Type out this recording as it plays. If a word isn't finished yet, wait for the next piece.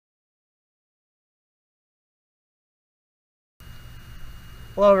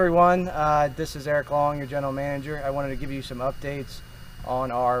Hello everyone, this is Eric Long, your general manager. I wanted to give you some updates on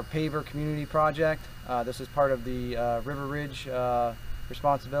our Paver community project. This is part of the River Ridge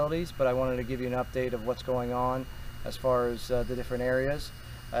responsibilities, but I wanted to give you an update of what's going on as far as the different areas.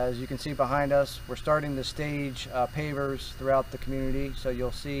 As you can see behind us, we're starting to stage pavers throughout the community, so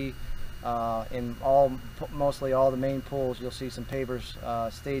you'll see in mostly all the main pools, you'll see some pavers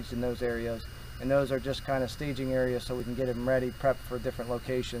staged in those areas. And those are just kind of staging areas so we can get them ready, prepped for different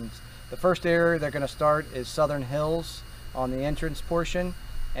locations. The first area they're going to start is Southern Hills on the entrance portion,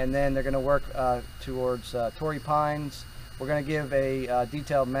 and then they're going to work towards Torrey Pines. We're going to give a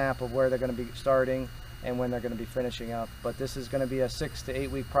detailed map of where they're going to be starting and when they're going to be finishing up. But this is going to be a 6 to 8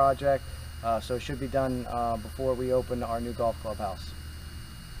 week project, so it should be done before we open our new golf clubhouse.